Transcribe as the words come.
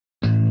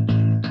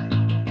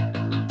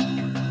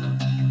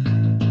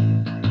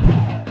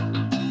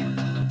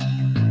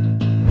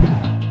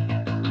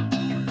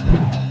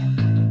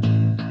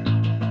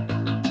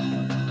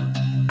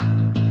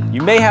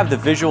may have the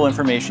visual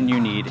information you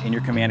need in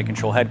your command and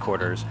control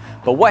headquarters,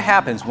 but what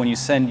happens when you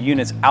send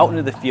units out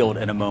into the field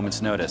at a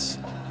moment's notice?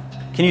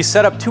 Can you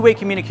set up two-way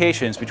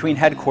communications between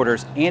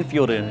headquarters and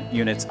field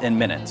units in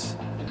minutes?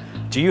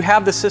 Do you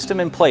have the system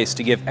in place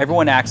to give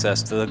everyone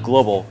access to the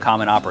global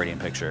common operating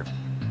picture?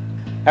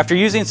 After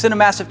using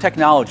CineMassive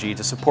technology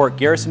to support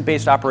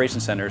garrison-based operation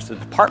centers, the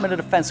Department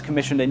of Defense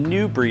commissioned a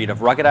new breed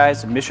of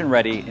ruggedized,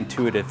 mission-ready,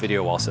 intuitive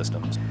video wall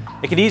systems.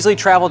 It can easily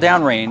travel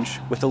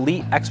downrange with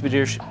elite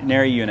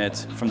expeditionary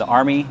units from the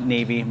Army,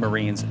 Navy,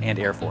 Marines, and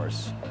Air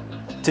Force.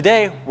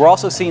 Today, we're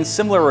also seeing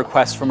similar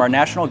requests from our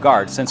National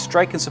Guard, since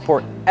Stryke can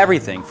support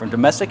everything from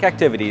domestic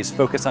activities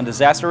focused on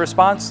disaster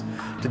response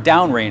to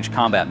downrange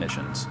combat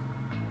missions.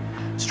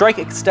 Stryke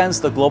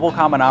extends the global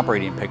common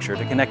operating picture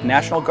to connect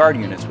National Guard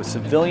units with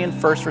civilian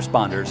first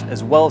responders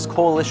as well as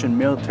coalition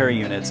military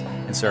units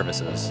and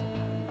services.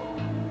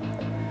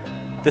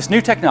 This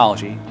new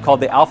technology, called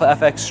the Alpha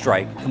FX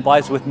Stryke,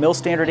 complies with MIL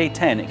Standard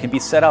 810 and can be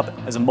set up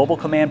as a mobile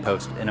command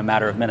post in a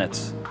matter of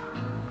minutes.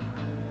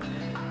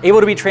 Able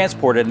to be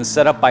transported and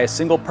set up by a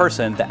single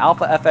person, the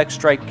Alpha FX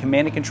Stryke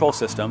command and control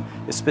system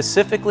is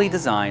specifically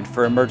designed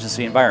for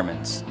emergency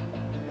environments.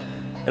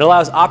 It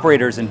allows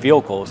operators in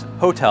vehicles,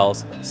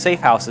 hotels, safe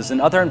houses, and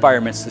other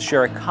environments to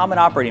share a common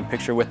operating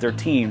picture with their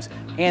teams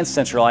and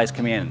centralized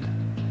command.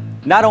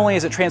 Not only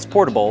is it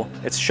transportable,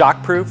 it's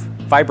shockproof,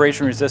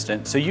 vibration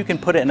resistant, so you can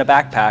put it in a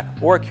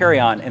backpack or a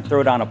carry-on and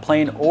throw it on a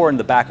plane or in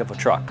the back of a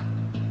truck.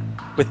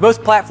 With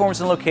most platforms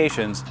and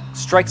locations,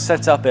 Stryke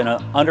sets up in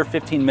under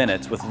 15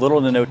 minutes with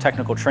little to no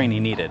technical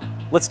training needed.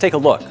 Let's take a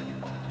look.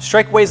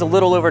 Stryke weighs a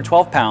little over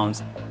 12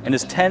 pounds and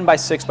is 10 by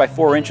 6 by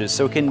 4 inches,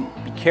 so it can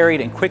be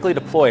carried and quickly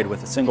deployed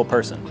with a single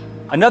person.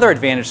 Another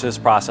advantage to this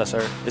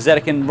processor is that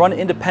it can run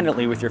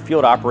independently with your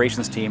field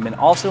operations team and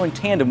also in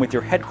tandem with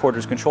your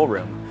headquarters control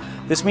room.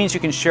 This means you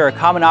can share a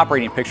common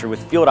operating picture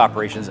with field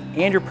operations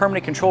and your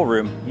permanent control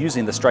room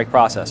using the Stryke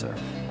processor.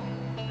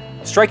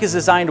 Stryke is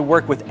designed to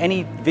work with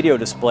any video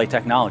display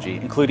technology,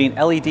 including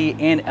LED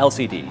and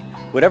LCD.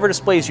 Whatever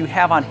displays you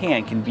have on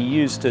hand can be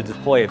used to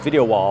deploy a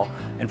video wall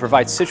and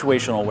provide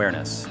situational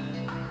awareness.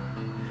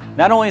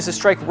 Not only is the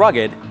Stryke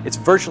rugged, it's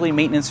virtually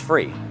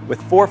maintenance-free.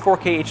 With 4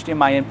 4K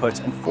HDMI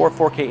inputs and 4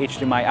 4K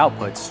HDMI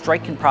outputs,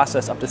 Stryke can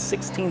process up to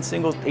 16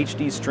 single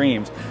HD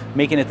streams,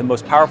 making it the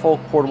most powerful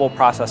portable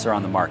processor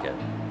on the market.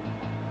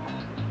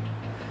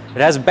 It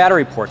has a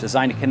battery port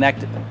designed to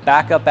connect a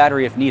backup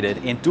battery if needed,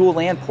 and dual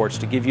LAN ports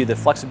to give you the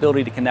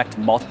flexibility to connect to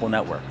multiple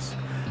networks.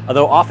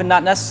 Although often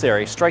not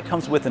necessary, Stryke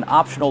comes with an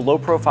optional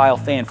low-profile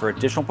fan for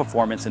additional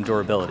performance and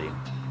durability.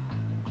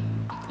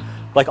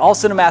 Like all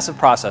CineMassive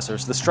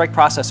processors, the Stryke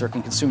processor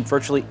can consume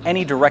virtually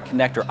any direct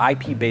connect or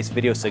IP-based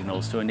video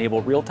signals to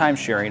enable real-time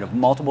sharing of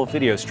multiple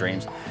video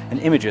streams and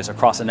images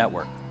across a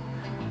network.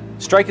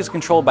 Stryke is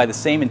controlled by the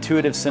same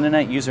intuitive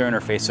CineNet user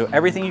interface, so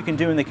everything you can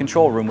do in the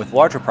control room with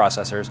larger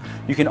processors,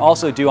 you can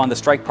also do on the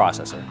Stryke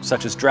processor,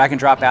 such as drag and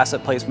drop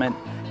asset placement,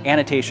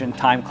 annotation,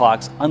 time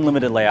clocks,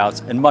 unlimited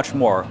layouts, and much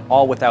more,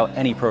 all without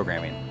any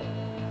programming.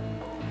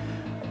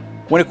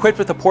 When equipped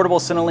with a portable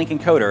CineLink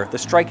encoder, the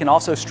Stryke can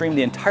also stream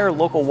the entire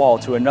local wall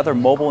to another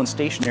mobile and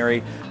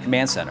stationary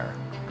command center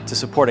to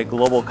support a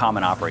global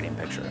common operating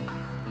picture.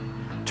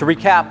 To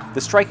recap, the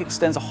Stryke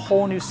extends a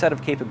whole new set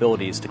of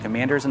capabilities to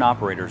commanders and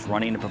operators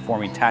running and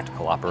performing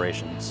tactical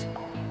operations.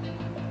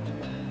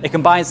 It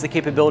combines the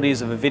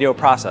capabilities of a video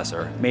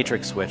processor,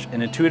 matrix switch,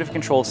 and intuitive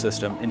control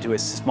system into a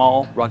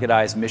small,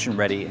 ruggedized,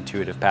 mission-ready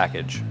intuitive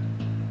package.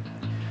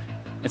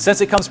 And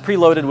since it comes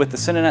preloaded with the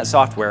CineNet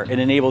software, it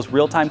enables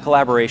real-time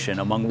collaboration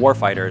among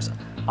warfighters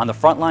on the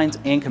front lines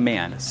and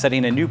command,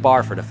 setting a new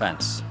bar for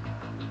defense.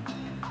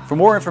 For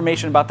more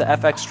information about the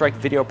FX Stryke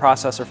video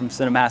processor from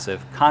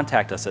CineMassive,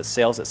 contact us at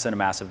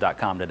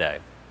sales@cinemassive.com today.